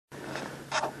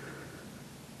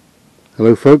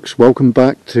Hello folks, welcome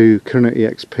back to Cornwall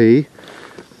EXP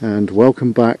and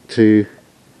welcome back to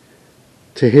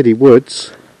Tehidy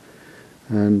Woods.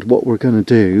 And what we're going to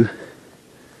do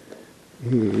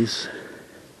is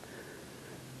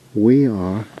we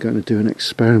are going to do an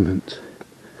experiment.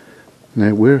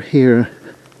 Now we're here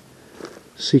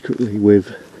secretly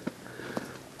with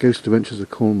Ghost Adventures of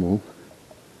Cornwall,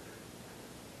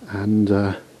 and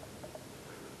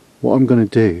what I'm going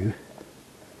to do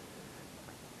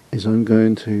is I'm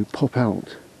going to pop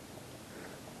out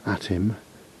at him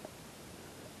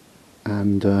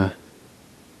and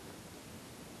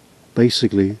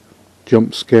basically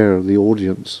jump scare the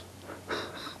audience.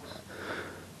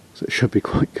 So it should be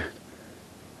quite good.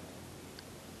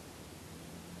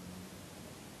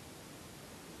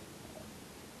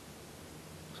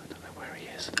 So I don't know where he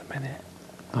is in a minute.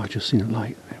 Oh, I've just seen a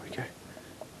light. There we go.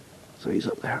 So he's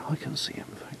up there. I can see him,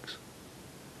 folks.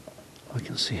 I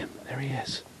can see him. There he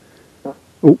is.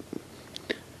 Oh.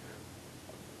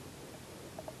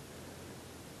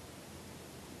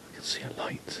 I can see a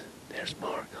light. There's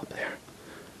Mark up there.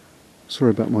 Sorry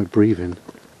about my breathing,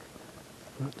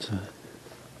 but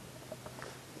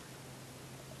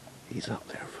he's up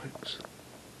there, folks.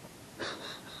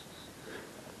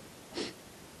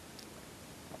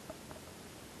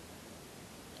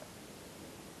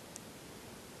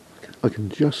 I can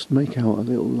just make out a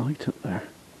little light up there.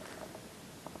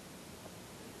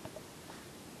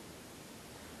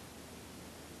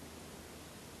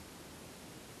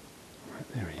 Right,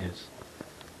 there he is.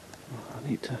 Oh, I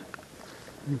need to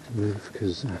move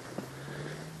because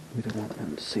we don't want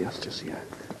them to see us just yet.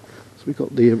 So we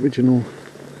got the original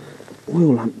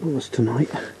oil lamp with us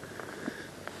tonight.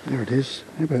 There it is.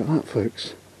 How about that,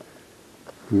 folks?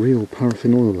 Real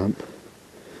paraffin oil lamp.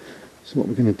 So what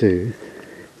we're going to do,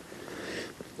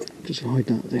 just hide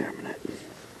that there a minute.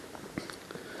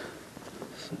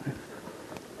 So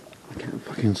I can't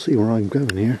fucking see where I'm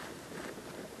going here.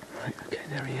 Right, okay,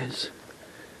 there he is.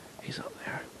 He's up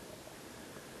there.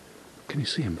 Can you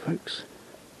see him, folks?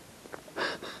 This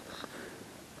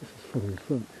is fucking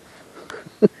fun.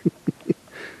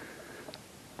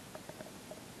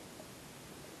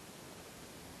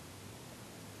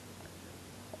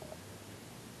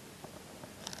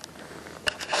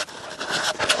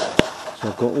 So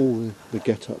I've got all the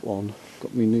get-up on,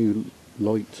 got my new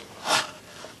light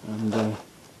and the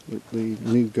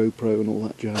new GoPro and all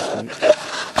that jazz, folks.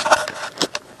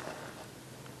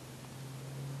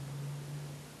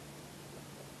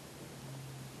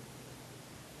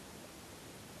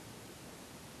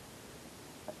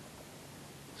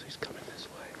 So he's coming this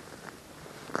way,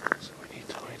 so we need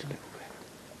to hide a little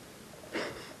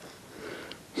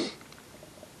bit.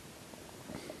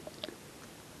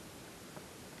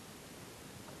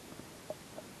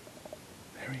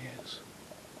 There he is.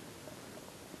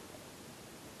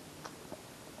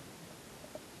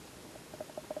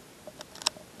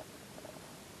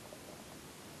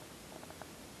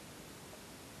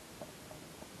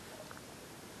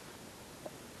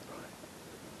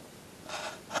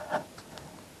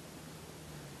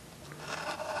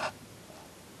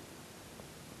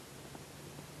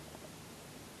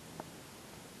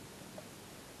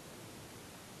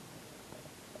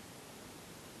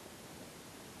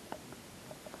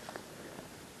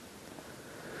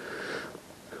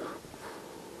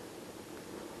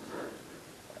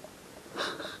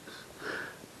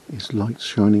 His light's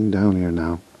shining down here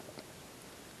now.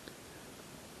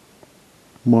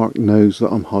 Mark knows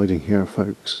that I'm hiding here,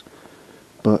 folks,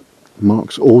 but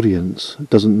Mark's audience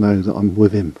doesn't know that I'm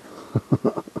with him.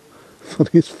 Funny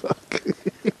as fuck.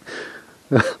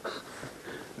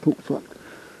 Oh fuck.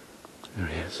 There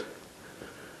he is.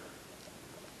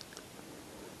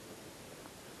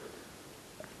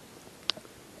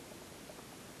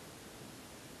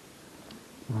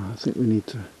 Well, I think we need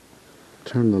to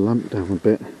turn the lamp down a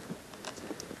bit.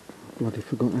 Bloody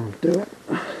forgot how to do it.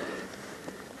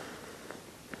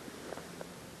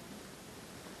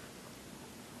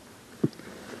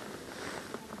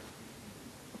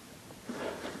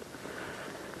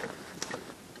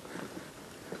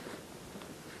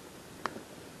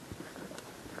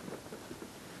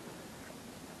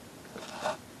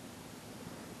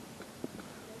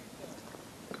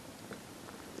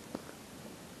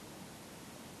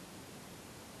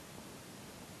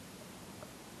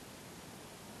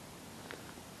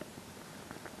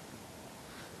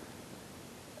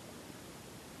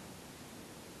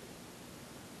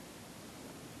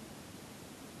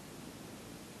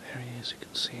 There he is, you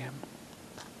can see him.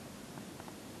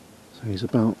 So he's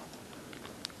about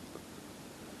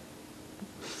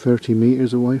 30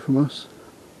 metres away from us.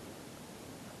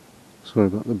 Sorry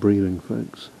about the breathing,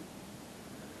 folks.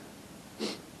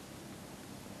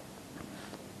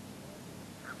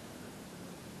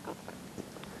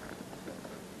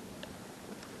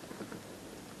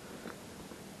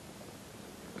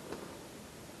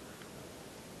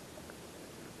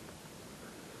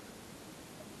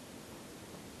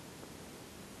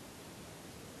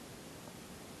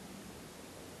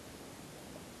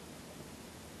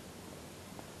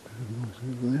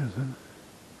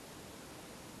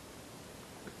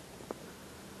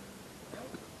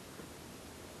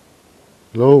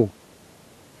 Hello.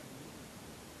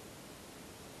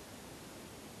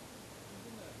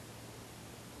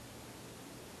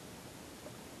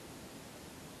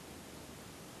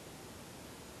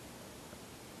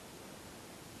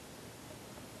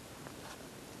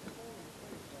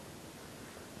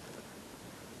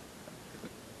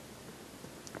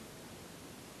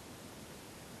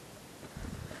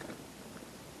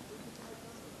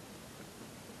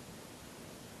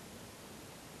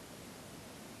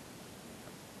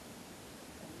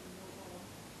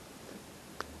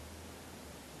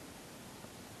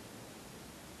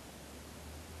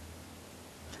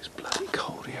 It's bloody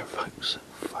cold here, folks.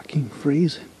 Fucking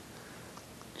freezing.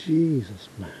 Jesus,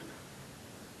 man.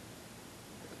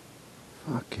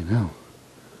 Fucking hell.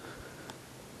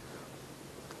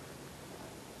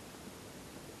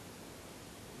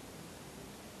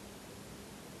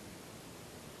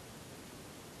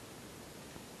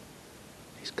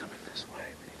 He's coming this way.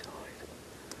 We need to hide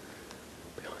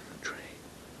behind the tree.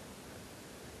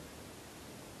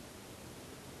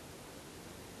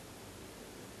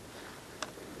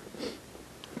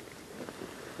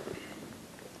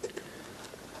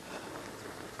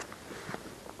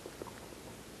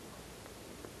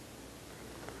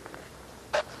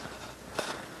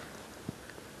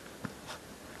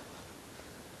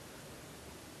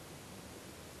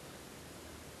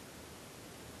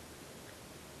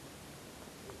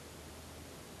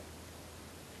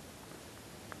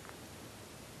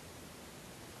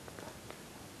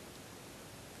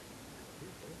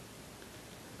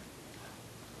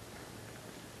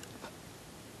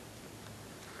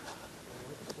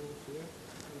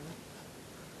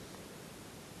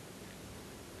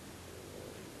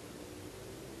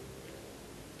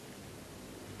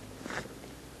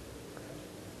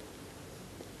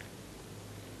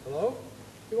 Hello?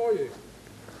 Who are you?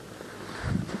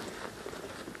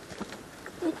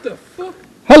 What the fuck?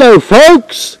 Hello,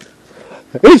 folks.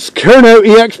 It's Cornwall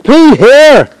EXP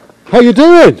here. How you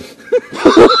doing?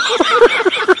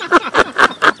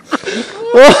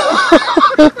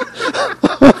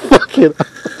 Fucking.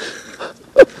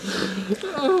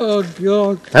 Oh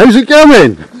god. How's it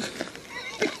going?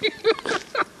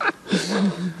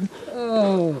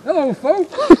 Oh, hello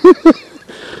folks.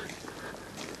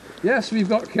 Yes, we've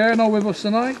got Colonel with us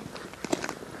tonight.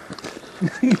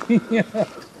 Yeah.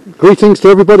 Greetings to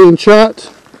everybody in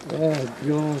chat. Oh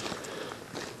god.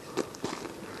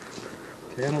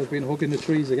 Colonel's been hugging the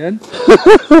trees again.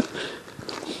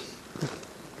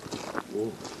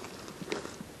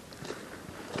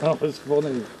 That was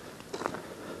funny.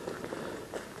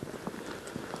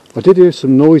 I did hear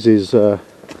some noises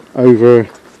over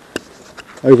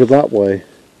that way,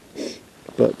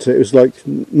 but it was like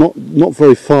not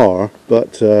very far,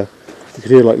 but you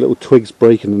could hear like little twigs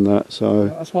breaking and that. So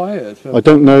That's what I heard. I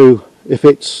don't know if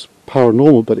it's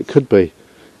paranormal, but it could be.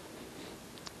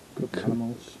 Good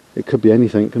animals. It could be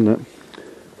anything, couldn't it?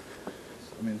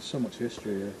 I mean, there's so much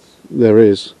history here. There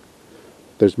is.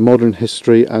 There's modern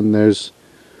history and there's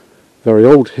very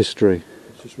old history.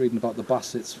 I was just reading about the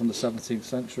Bassets from the 17th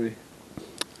century.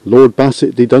 Lord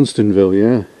Bassett de Dunstanville,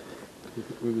 yeah.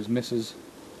 With his missus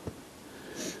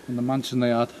in the mansion they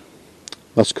had.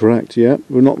 That's correct, yeah.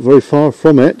 We're not very far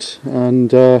from it,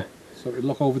 and... So we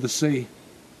look over the sea.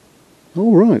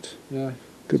 oh, right. Yeah.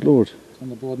 Good Lord. On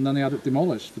the board, and then they had it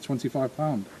demolished for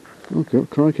 £25. Okay,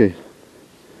 crikey.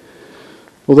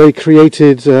 Well, they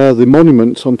created the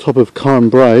monument on top of Carn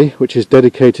Bray, which is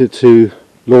dedicated to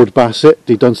Lord Bassett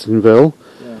de Dunstanville.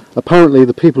 Yeah. Apparently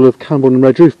the people of Camborne and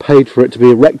Redroof paid for it to be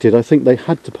erected. I think they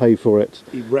had to pay for it.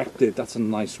 Erected, that's a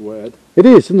nice word. It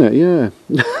is, isn't it? Yeah.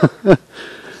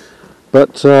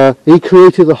 But he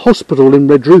created a hospital in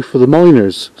Redroof for the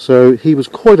miners, so he was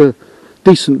quite a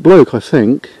decent bloke, I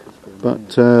think.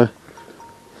 But, oh,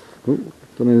 don't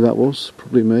know who that was,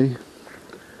 probably me.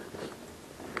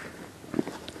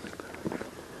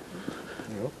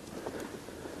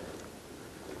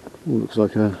 Oh, looks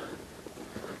like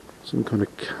some kind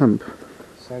of camp.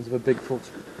 Sounds of a Bigfoot.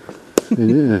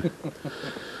 Yeah.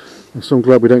 So I'm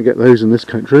glad we don't get those in this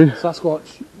country.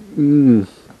 Sasquatch. Mm.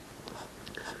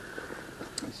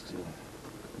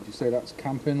 Would you say that's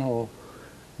camping or?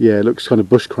 Yeah, it looks kind of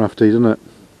bushcrafty, doesn't it?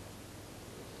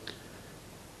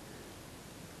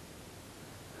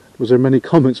 Was there many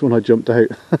comments when I jumped out?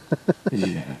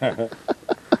 Yeah.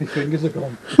 My fingers are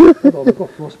gone. Hold on, I've got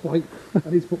frostbite. I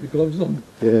need to put my gloves on.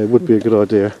 Yeah, it would be a good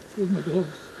idea. Where's my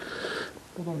gloves?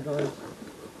 Hold on, guys.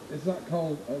 Is that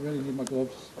cold? I really need my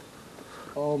gloves.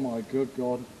 Oh my good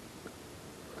God.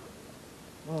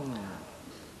 Oh.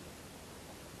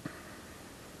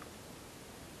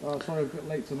 Oh, sorry, a bit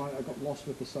late tonight. I got lost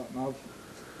with the sat nav.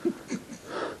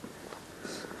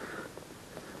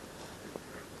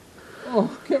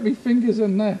 Oh, get me fingers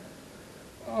in there.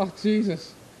 Oh,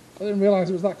 Jesus. I didn't realise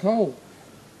it was that cold.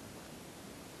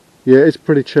 Yeah, it's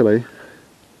pretty chilly.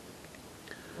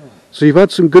 So you've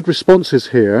had some good responses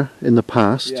here in the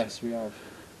past. Yes, we have.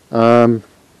 I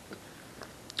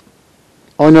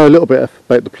know a little bit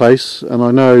about the place, and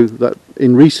I know that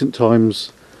in recent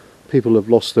times people have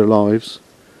lost their lives,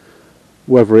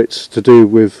 whether it's to do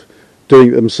with doing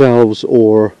it themselves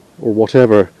or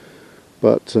whatever.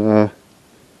 But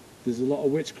there's a lot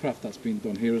of witchcraft that's been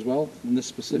done here as well, in this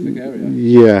specific area.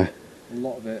 Yeah. A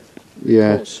lot of it.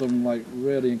 Yeah. Got some like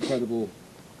really incredible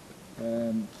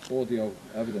audio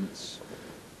evidence.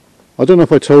 I don't know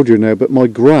if I told you now, but my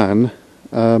gran,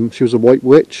 she was a white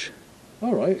witch.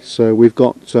 All right. So we've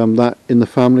got that in the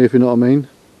family, if you know what I mean.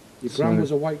 Your gran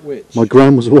was a white witch? My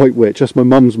gran was a white witch. That's my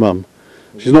mum's mum.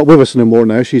 She's not with us anymore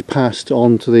now. She's passed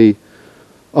on to the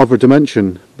other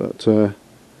dimension. But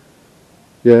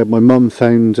yeah, my mum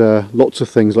found lots of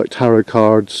things like tarot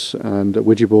cards and a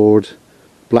Ouija board,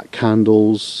 black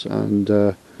candles and...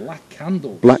 black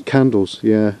candles? Black candles,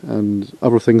 yeah, and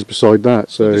other things beside that.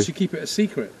 So did she keep it a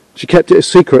secret? She kept it a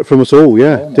secret from us all,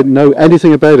 yeah. Didn't know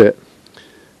anything about it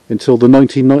until the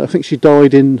 1990s. I think she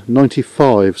died in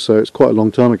 95, so it's quite a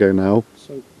long time ago now.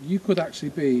 So you could actually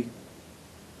be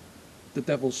the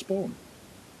devil's spawn.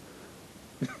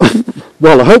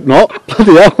 Well, I hope not.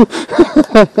 Bloody hell.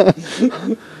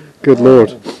 Good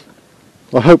Lord.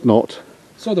 I hope not.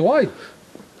 So do I.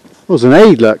 There's an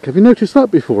A, look. Have you noticed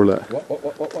that before, look?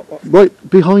 What? Right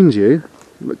behind you.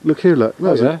 Look here, look.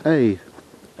 That's an A.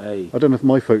 A. I don't know if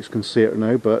my folks can see it or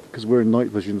no, but because we're in night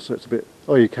vision, so it's a bit...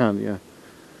 Oh, you can, yeah.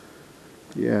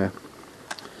 Yeah.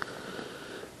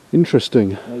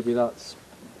 Interesting. Maybe that's...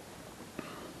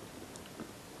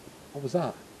 What was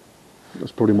that?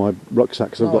 That's probably my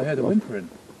rucksack. Oh, I heard a whimpering.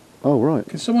 Oh, right.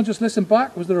 Can someone just listen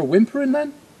back? Was there a whimpering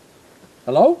then?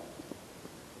 Hello?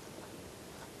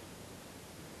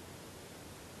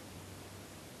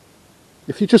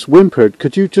 If you just whimpered,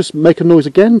 could you just make a noise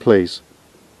again, please?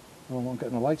 Oh, I'm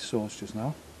getting a light source just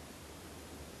now.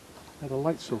 I had a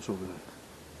light source over there.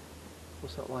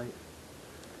 What's that light?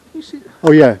 Can you see?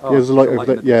 Oh yeah, Oh, yeah, there's a light over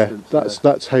there. Yeah, distance,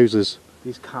 that's houses.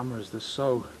 These cameras, they're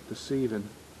so deceiving.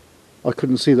 I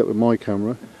couldn't see that with my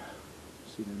camera.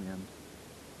 Seen in the end.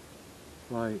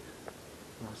 Right,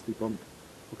 that's debunked.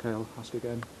 Okay, I'll ask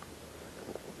again.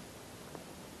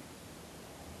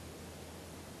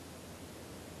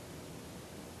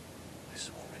 I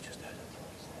swore I just heard a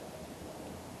voice.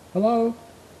 Hello?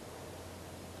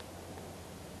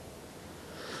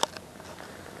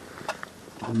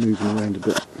 I'm moving around a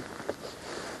bit.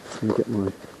 Let me get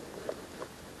my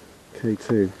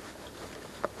K2.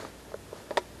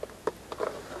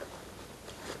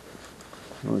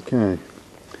 Okay.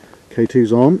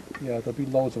 K2's on. Yeah, there'll be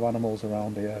loads of animals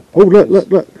around here. Oh,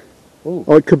 look.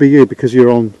 Oh, it could be you because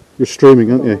you're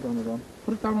streaming, aren't you? Hold on.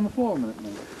 Put it down on the floor a minute,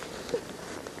 mate.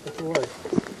 That's alright.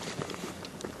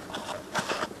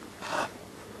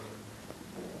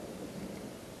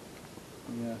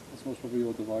 Yeah, that's most probably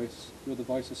your device. Your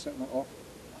device is setting it off.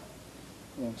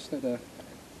 Yeah, stay there.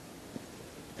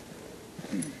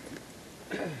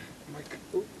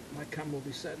 My cam will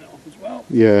be setting it off as well.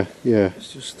 Yeah.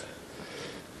 It's just...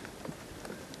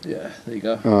 Yeah, there you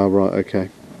go. Ah, right, okay.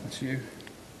 That's you.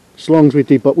 As long as we've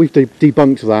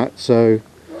debunked that, so...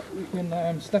 We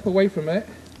can step away from it.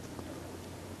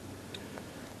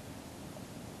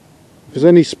 If there's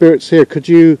any spirits here, could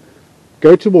you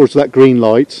go towards that green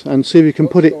light and see if you can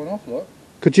put it... Going off, look.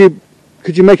 Could you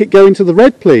make it go into the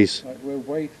red, please? Right, we'll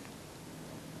wait.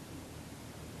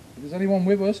 If there's anyone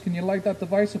with us, can you light that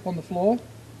device up on the floor?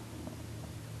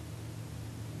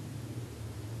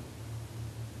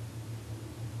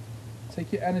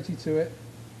 Take your energy to it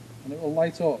and it will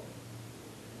light up.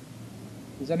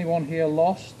 Is anyone here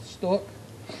lost, stuck?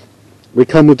 We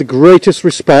come with the greatest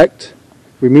respect.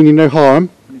 We mean you no harm.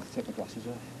 I need to take my glasses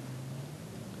off.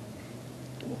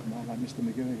 Oh man, I missed them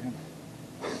again.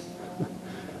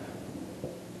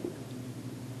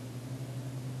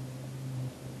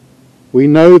 We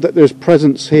know that there's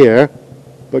presence here,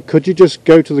 but could you just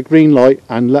go to the green light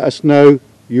and let us know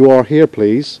you are here,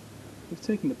 please? They've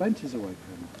taken the benches away from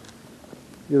them.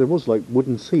 Yeah, there was like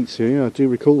wooden seats here, yeah, I do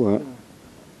recall that.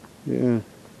 Yeah.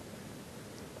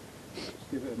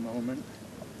 Just give it a moment.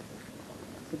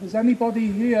 If there's anybody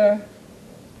here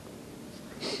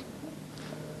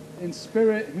in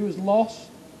spirit who is lost,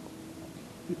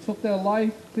 who took their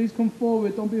life, please come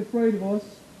forward, don't be afraid of us.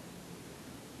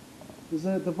 There's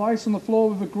a device on the floor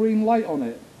with a green light on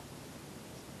it.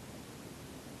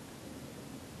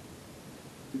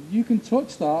 If you can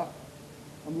touch that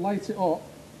and light it up,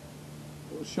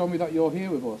 it will show me that you're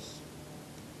here with us.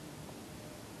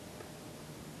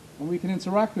 and we can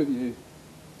interact with you.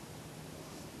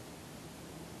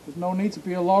 There's no need to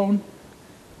be alone.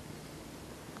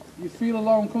 If you feel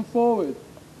alone, come forward.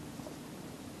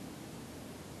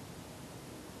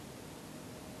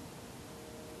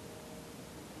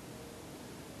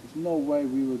 There's no way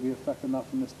we would be affecting that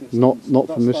from this distance. Not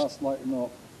from this. That starts lighting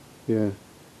up. Yeah.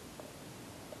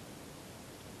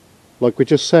 Like we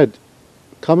just said,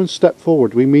 come and step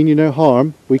forward. We mean you no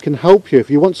harm. We can help you.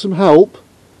 If you want some help,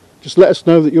 just let us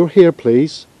know that you're here,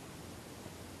 please.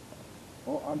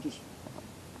 Well, I'm just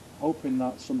hoping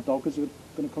that some doggers are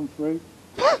going to come through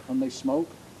and they smoke.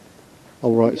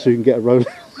 All right, so you can get a roll.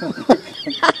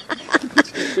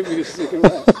 Give me a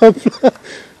cigarette.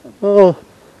 Oh,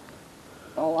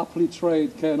 I'll happily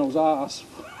trade Colonel's arse.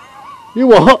 you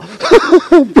what?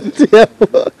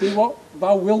 Do what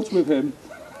thou wilt with him.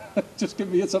 Just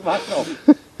give me a tobacco.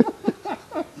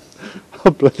 Oh,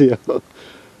 bloody hell.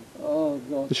 Oh,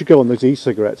 God. You should go on those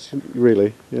e-cigarettes,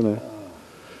 really, you know.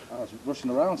 I was rushing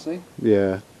around, see?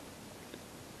 Yeah.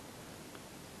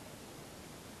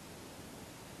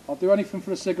 I'll do anything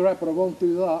for a cigarette, but I won't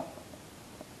do that.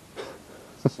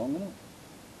 It's a song, isn't it?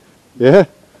 Yeah.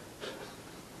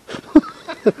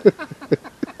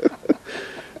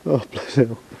 Oh, bloody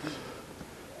hell.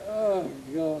 Oh,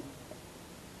 God.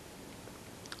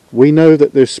 We know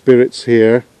that there's spirits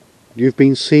here. You've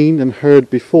been seen and heard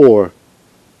before.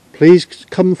 Please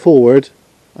come forward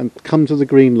and come to the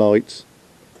green light.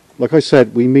 Like I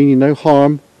said, we mean you no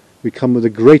harm. We come with the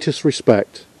greatest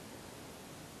respect.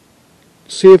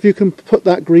 See if you can put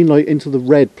that green light into the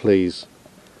red, please.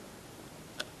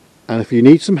 And if you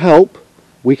need some help,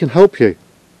 we can help you.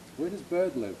 Where does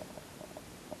Bird live?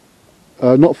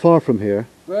 Not far from here.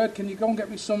 Bird, can you go and get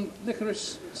me some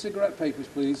licorice cigarette papers,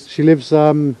 please? She lives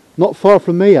not far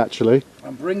from me, actually.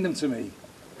 And bring them to me.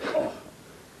 Oh.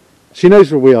 She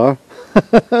knows where we are.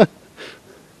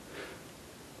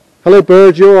 Hello,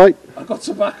 Bird, you alright? I've got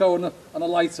tobacco and a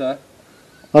lighter.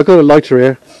 I've got a lighter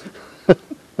here.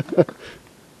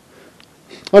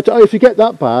 If you get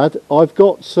that bad, I've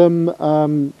got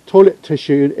some toilet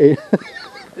tissue in.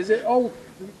 Is it old,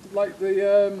 like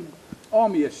the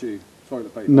army issue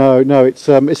toilet paper? No, it's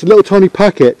little tiny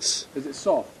packets. Is it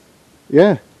soft?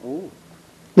 Yeah. Oh.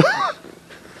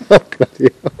 Oh, bloody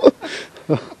hell.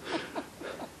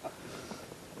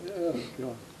 Oh,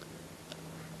 God.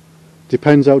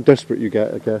 Depends how desperate you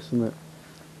get, I guess, isn't it?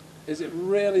 Is it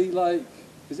really like,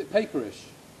 is it paperish?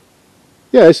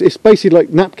 Yeah, it's basically like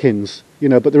napkins, you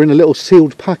know, but they're in a little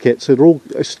sealed packet, so they're all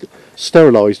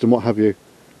sterilised and what have you.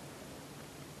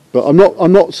 But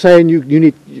I'm not saying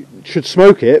you should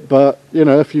smoke it, but you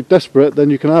know, if you're desperate, then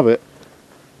you can have it.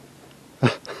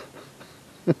 Let's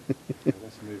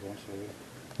move on, shall we?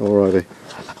 Alrighty.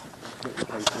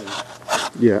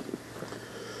 Yeah.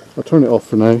 I'll turn it off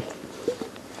for now.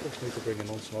 Just need to bring a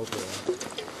non-smoker around.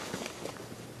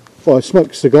 Well, I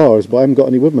smoke cigars, but I haven't got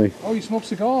any with me. Oh, you smoke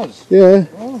cigars? Yeah.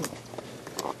 Oh.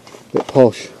 Bit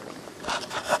posh.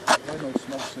 I don't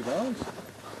smoke cigars.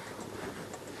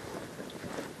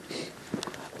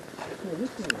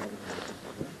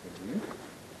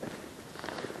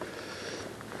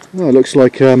 Oh, it looks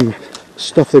like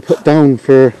stuff they put down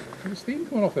for. There's steam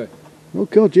coming off it. Oh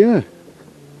God, yeah.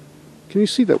 Can you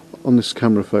see that on this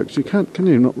camera, folks? You can't, can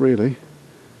you? Not really.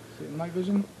 Is it in night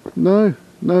vision? No,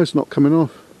 it's not coming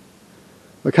off.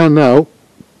 I can now.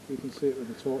 You can see it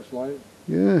with the torchlight.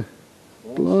 Yeah.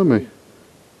 Oh, Blimey.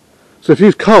 So if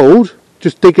you're cold,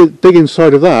 just dig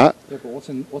inside of that. Yeah, but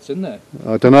what's in there?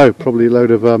 I don't know. Probably a load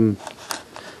of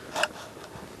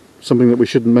something that we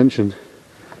shouldn't mention.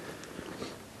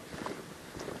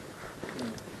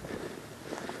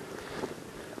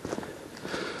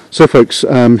 So folks,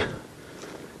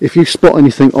 if you spot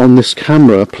anything on this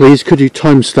camera, please could you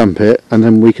timestamp it and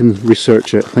then we can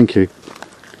research it. Thank you. Keep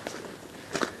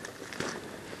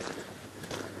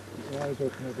your eyes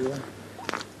open, everyone.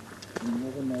 You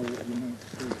never know what you might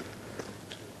see.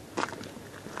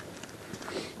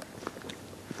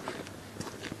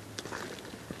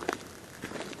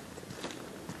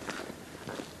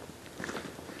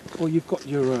 Well, you've got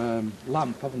your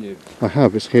lamp, haven't you? I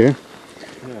have, it's here.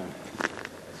 Yeah.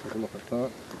 Let's have a look at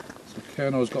that. So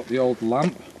Kerno's got the old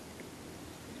lamp,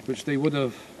 which they would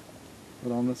have.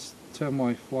 Hold on, let's turn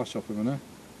my flash off a minute.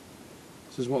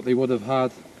 This is what they would have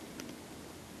had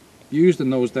used in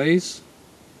those days.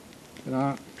 Look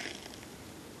at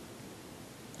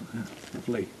that.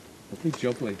 Lovely, lovely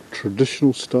jubbly.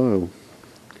 Traditional style.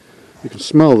 You can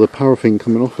smell the paraffin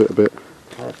coming off it a bit.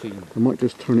 Paraffin. I might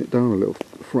just turn it down a little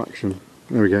fraction.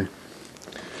 There we go.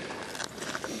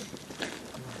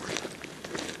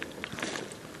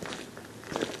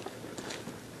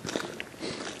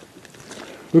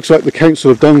 Looks like the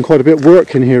council have done quite a bit of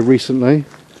work in here recently.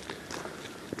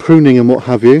 Pruning and what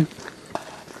have you.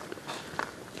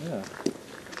 Yeah.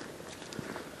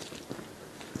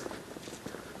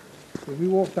 So we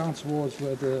walk down towards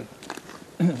where the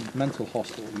mental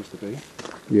hospital used to be.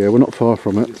 Yeah, we're not far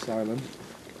from it. The asylum.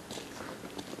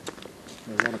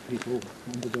 There are a lot of people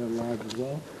under their lives as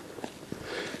well.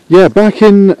 Yeah, back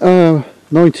in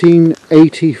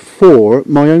 1984,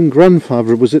 my own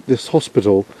grandfather was at this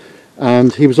hospital,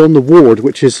 and he was on the ward,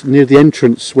 which is near the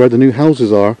entrance where the new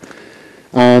houses are.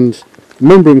 And I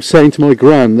remember him saying to my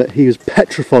gran that he was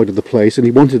petrified of the place and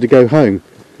he wanted to go home.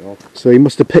 God. So he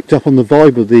must have picked up on the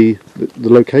vibe of the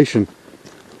location.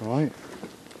 Right.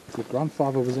 Your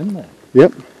grandfather was in there.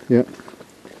 Yep, yep.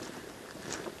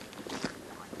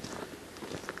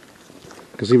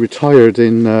 Because he retired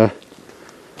in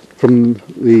from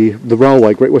the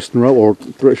railway, Great Western Railway, or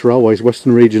British Railways,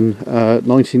 Western Region,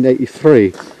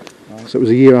 1983. Right. So it was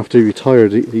a year after he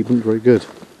retired. He wasn't very good.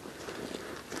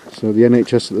 So the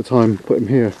NHS at the time put him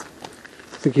here.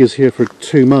 I think he was here for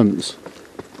 2 months.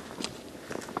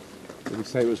 Did he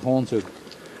say it was haunted?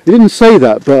 He didn't say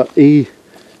that, but he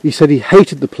said he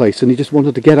hated the place and he just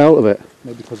wanted to get out of it.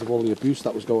 Maybe because of all the abuse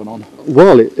that was going on.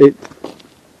 Well,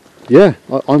 yeah,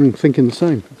 I'm thinking the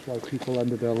same. That's why people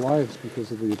ended their lives,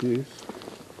 because of the abuse.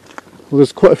 Well,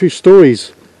 there's quite a few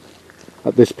stories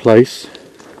at this place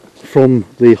from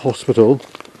the hospital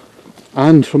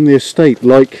and from the estate.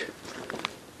 Like,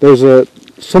 there's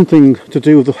something to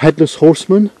do with the Headless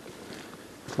Horseman.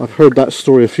 I've heard that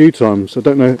story a few times. I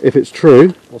don't know if it's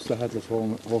true. What's the Headless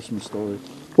Horseman story?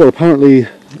 Well, apparently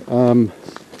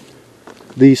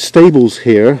the stables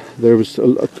here, there was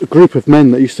a group of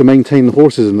men that used to maintain the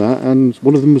horses and that, and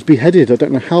one of them was beheaded. I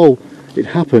don't know how it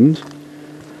happened,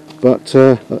 but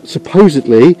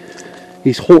supposedly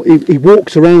he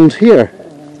walks around here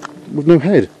with no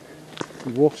head.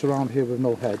 He walks around here with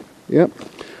no head. Yep.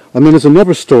 And then there's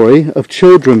another story of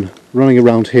children running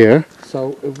around here.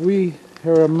 So if we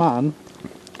hear a man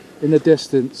in the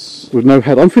distance with no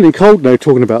head. I'm feeling cold now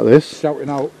talking about this. Shouting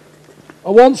out, "I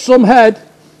want some head!"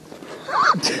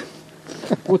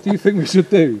 What do you think we should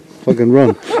do? Fucking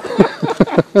run.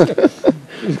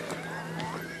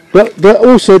 but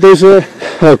also there's a...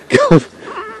 Oh God.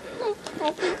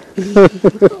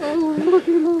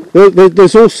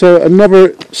 There's also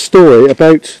another story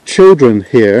about children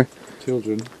here.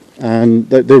 Children. And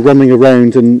they're running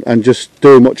around and just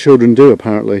doing what children do,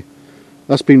 apparently.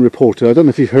 That's been reported. I don't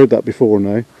know if you've heard that before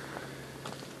now.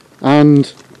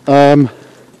 And I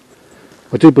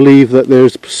do believe that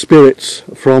there's spirits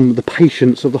from the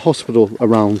patients of the hospital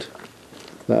around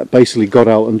that basically got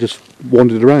out and just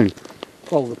wandered around.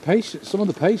 Well, some of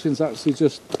the patients actually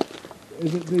just...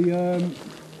 Is it the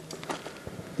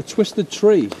Twisted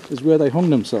Tree is where they hung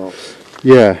themselves?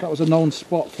 Yeah. That was a known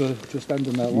spot for just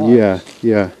ending their lives. Yeah,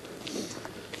 yeah.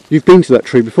 You've been to that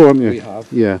tree before, haven't you? We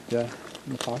have. Yeah. Yeah,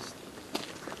 in the past.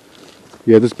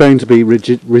 Yeah, there's bound to be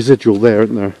residual there,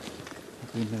 isn't there?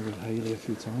 I've been there with Hayley a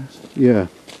few times. Yeah.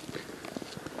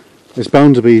 There's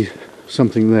bound to be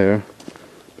something there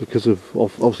because of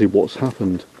obviously what's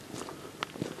happened.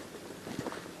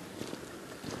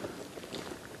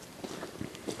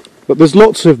 But there's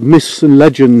lots of myths and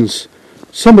legends.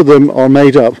 Some of them are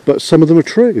made up, but some of them are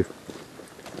true.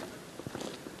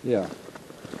 Yeah.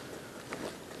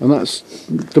 And that's,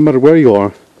 no matter where you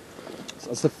are.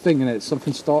 That's the thing, innit?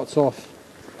 Something starts off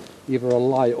either a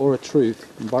lie or a truth,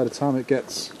 and by the time it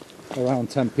gets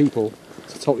around 10 people,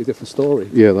 it's a totally different story.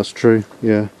 Yeah, that's true,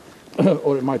 yeah.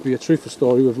 Or it might be a truthful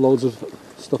story with loads of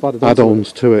stuff added on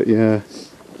add-ons to it, yeah.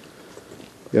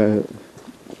 Yeah.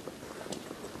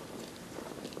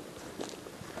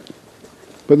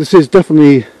 But this is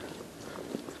definitely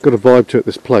got a vibe to it,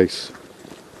 this place.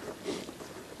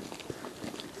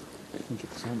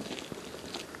 100%.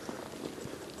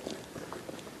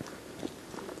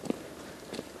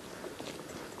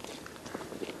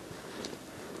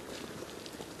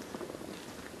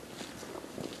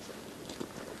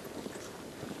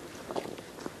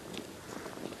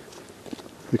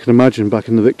 You can imagine back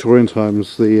in the Victorian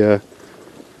times the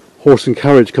horse and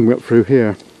carriage coming up through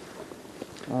here.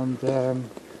 And the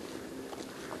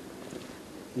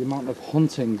amount of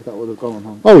hunting that would have gone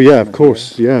on. Oh yeah, of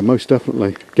course, yeah, most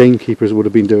definitely. Gamekeepers would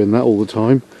have been doing that all the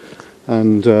time,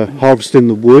 and harvesting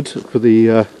the wood for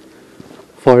the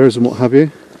fires and what have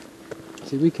you.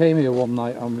 See, we came here one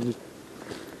night and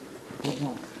I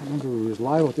can't remember who was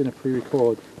live or doing a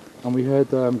pre-record, and we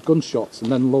heard gunshots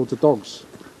and then loads of dogs.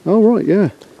 Oh right, yeah.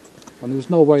 And there was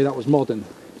no way that was modern.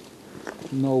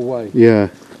 No way. Yeah,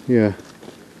 yeah.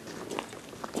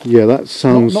 Yeah, that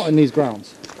sounds... Not in these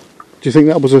grounds. Do you think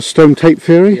that was a stone tape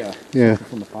theory? Yeah. Yeah. Something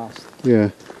from the past. Yeah.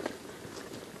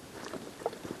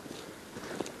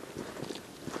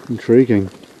 Intriguing.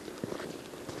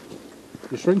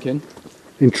 You're shrinking?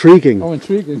 Intriguing. Oh,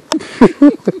 intriguing.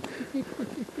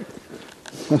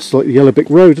 That's like the Yellow Brick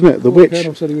Road, isn't it? The witch.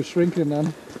 Colonel said he was shrinking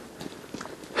then.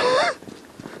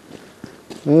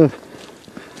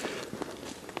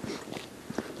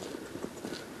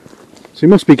 So you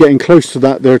must be getting close to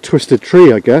that there twisted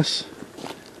tree, I guess.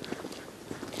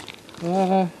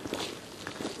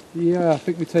 Yeah, I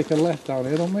think we take a left down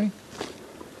here, don't we?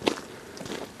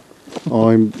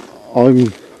 I'm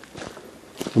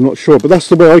not sure, but that's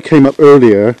the way I came up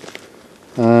earlier,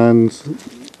 and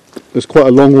there's quite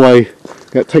a long way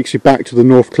that takes you back to the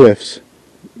North Cliffs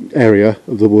area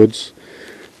of the woods,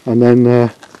 and then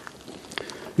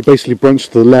you basically branch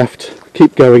to the left,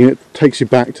 keep going, and it takes you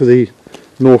back to the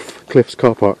North Cliffs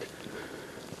car park.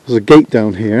 There's a gate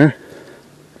down here.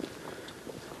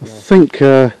 I think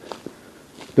there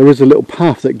is a little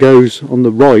path that goes on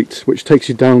the right which takes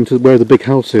you down to where the big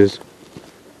house is.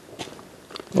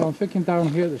 Yeah, I'm thinking down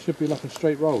here there should be like a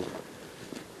straight road,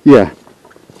 Yeah,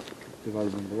 if I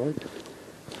remember right.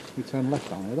 We turn left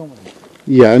down here, don't we?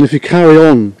 yeah, and if you carry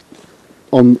on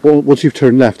once you've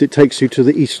turned left, it takes you to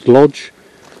the East Lodge,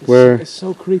 where... It's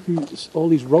so creepy, it's all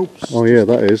these ropes Oh yeah,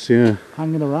 that is, yeah.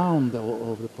 hanging around all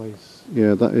over the place.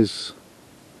 Yeah, that is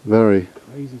very...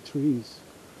 Crazy trees.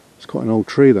 It's quite an old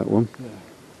tree, that one.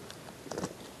 Yeah.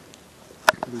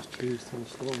 These trees tell a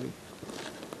story.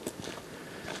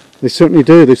 They certainly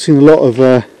do. They've seen a lot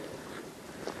of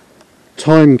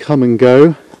time come and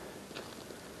go.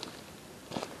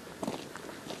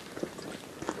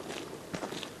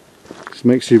 Just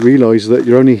makes you realise that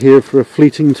you're only here for a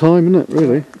fleeting time, isn't it,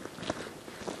 really?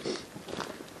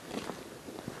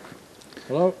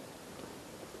 Hello?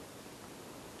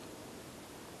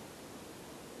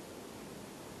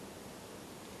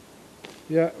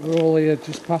 Yeah, we're all here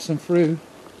just passing through.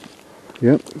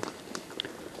 Yep.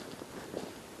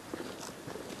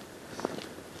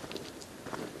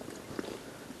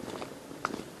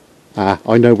 Ah,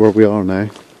 I know where we are now.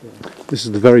 This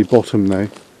is the very bottom now,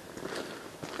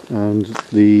 and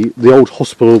the old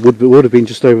hospital would have been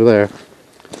just over there.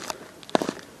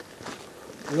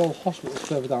 The old hospital's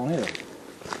further down here,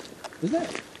 isn't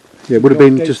it? Yeah, it would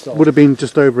have been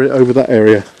just over that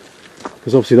area,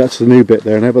 because obviously that's the new bit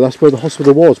there now. But that's where the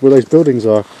hospital was, where those buildings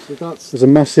are. So that's There's a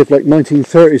massive like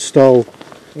 1930s style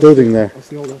building there. That's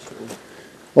the old hospital.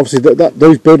 Obviously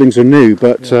those buildings are new,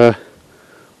 but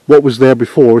what was there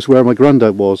before is where my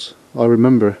granddad was. I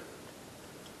remember.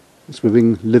 It's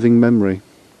within living memory.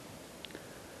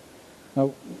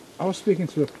 Now, I was speaking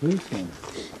to a policeman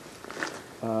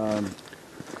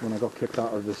when I got kicked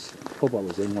out of this pub I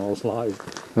was in while I was live,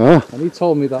 Ah, and he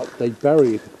told me that they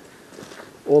buried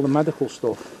all the medical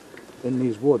stuff in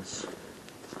these woods.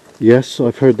 yes,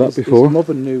 I've heard that before. His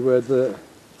mother knew where the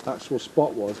actual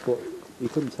spot was, but he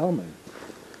couldn't tell me.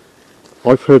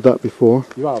 I've heard that before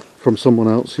You have? from someone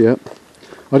else. Yep.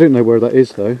 I don't know where that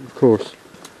is though. Of course.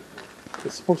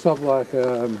 It's supposed to have like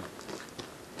a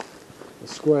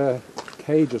square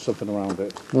cage or something around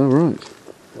it. Oh right.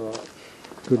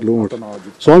 Good Lord. I don't know.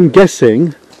 So I'm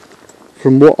guessing,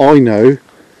 from what I know,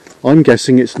 I'm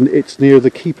guessing it's near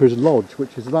the Keeper's Lodge,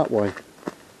 which is that way.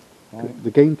 Right. The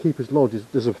Gamekeeper's Lodge is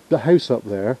there's a house up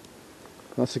there.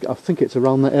 I think it's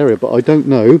around that area, but I don't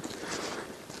know.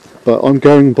 But I'm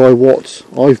going by what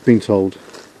I've been told.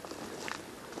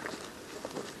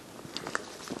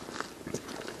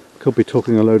 Could be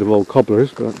talking a load of old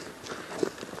cobblers, but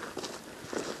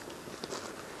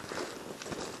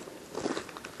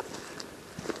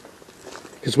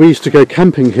because we used to go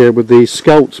camping here with the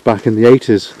Scouts back in the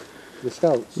 80s. The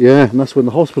Scouts? Yeah, and that's when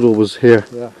the hospital was here.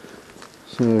 Yeah.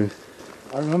 So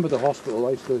I remember the hospital.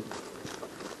 I used to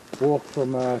walk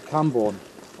from Camborne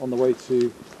on the way to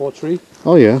Portree.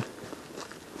 oh yeah,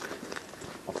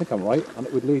 I think I'm right, and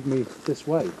it would lead me this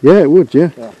way. yeah, it would, yeah,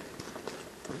 Yeah.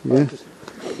 yeah. Just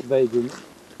vaguely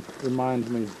remind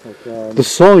me of... The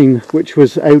sign, which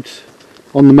was out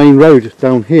on the main road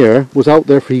down here, was out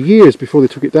there for years before they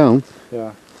took it down.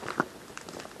 yeah.